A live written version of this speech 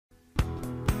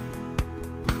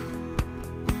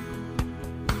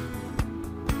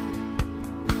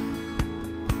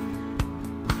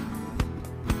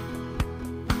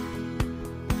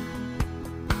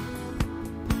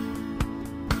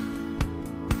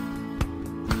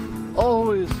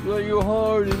Always wear your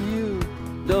heart in you,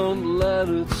 don't let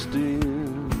it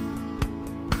steal.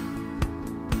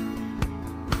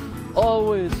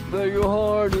 Always bear your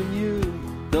heart in you,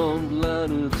 don't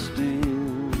let it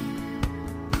steal.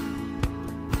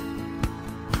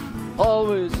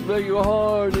 Always bear your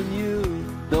heart in you,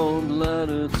 don't let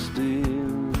it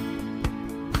steal.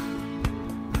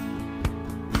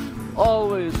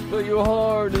 Always bear your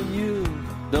heart in you,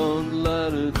 don't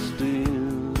let it steal.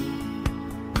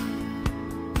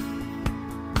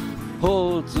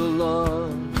 Hold the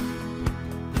love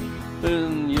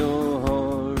in your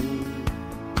heart.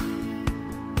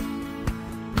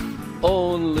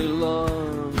 Only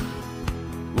love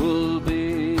will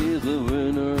be the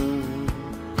winner.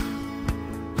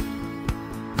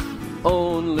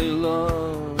 Only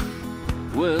love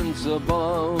wins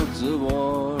about the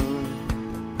war.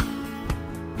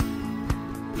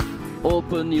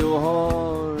 Open your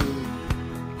heart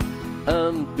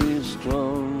and be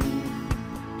strong.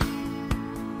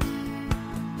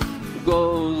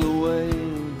 Go the way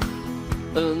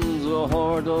in the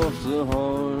heart of the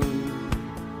heart,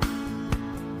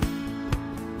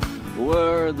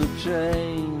 where the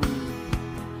chain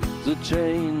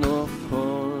of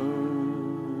hearts,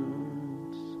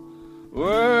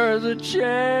 where the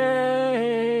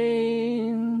chain,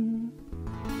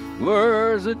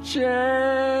 where's the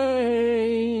chain,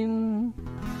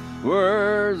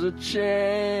 where's the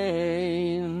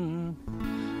chain,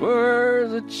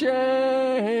 where's the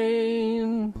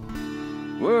chain,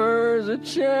 where's the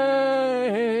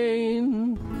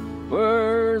chain,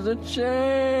 where's the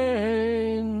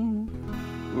chain,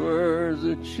 where's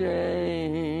the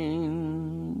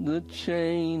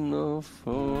chain of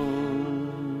hearts.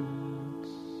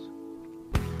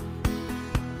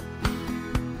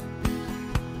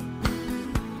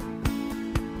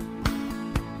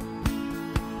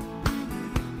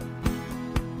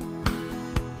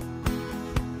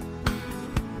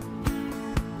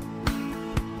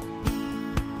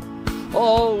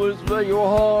 Always bear your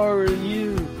heart in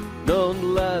you,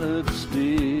 don't let it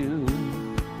steal.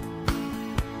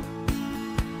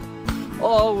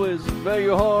 Always bear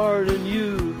your heart in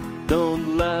you,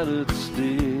 don't let it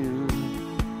steal.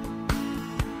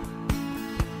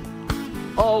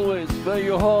 Always bear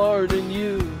your heart in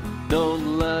you,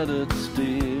 don't let it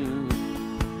steal.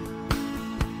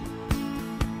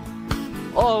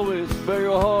 Always bear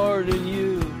your heart in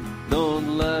you,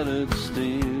 don't let it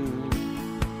steal.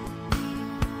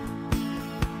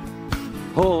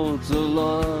 Hold the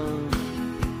love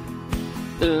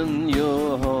in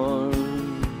your heart.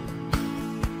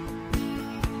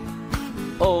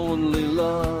 Only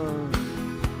love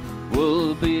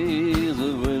will be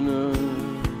the winner.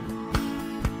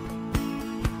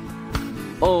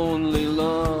 Only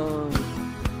love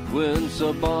wins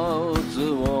about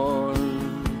the war.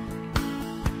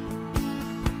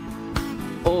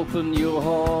 Open your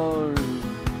heart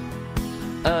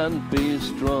and be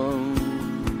strong.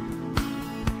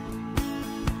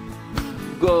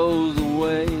 Go the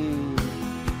way in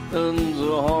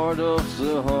the heart of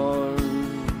the heart,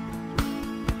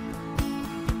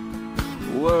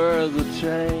 where the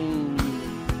chain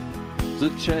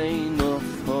of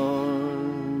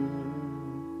hearts,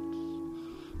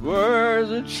 where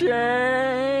the chain,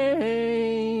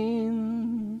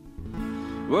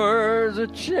 where the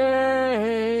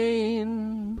chain,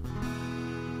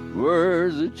 where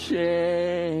the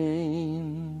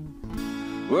chain,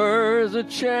 where's the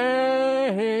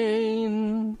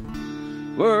chain,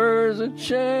 where's the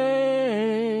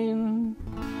chain,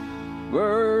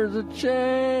 where's the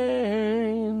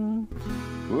chain,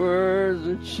 where's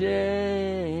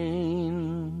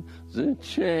the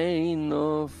chain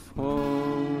of heart.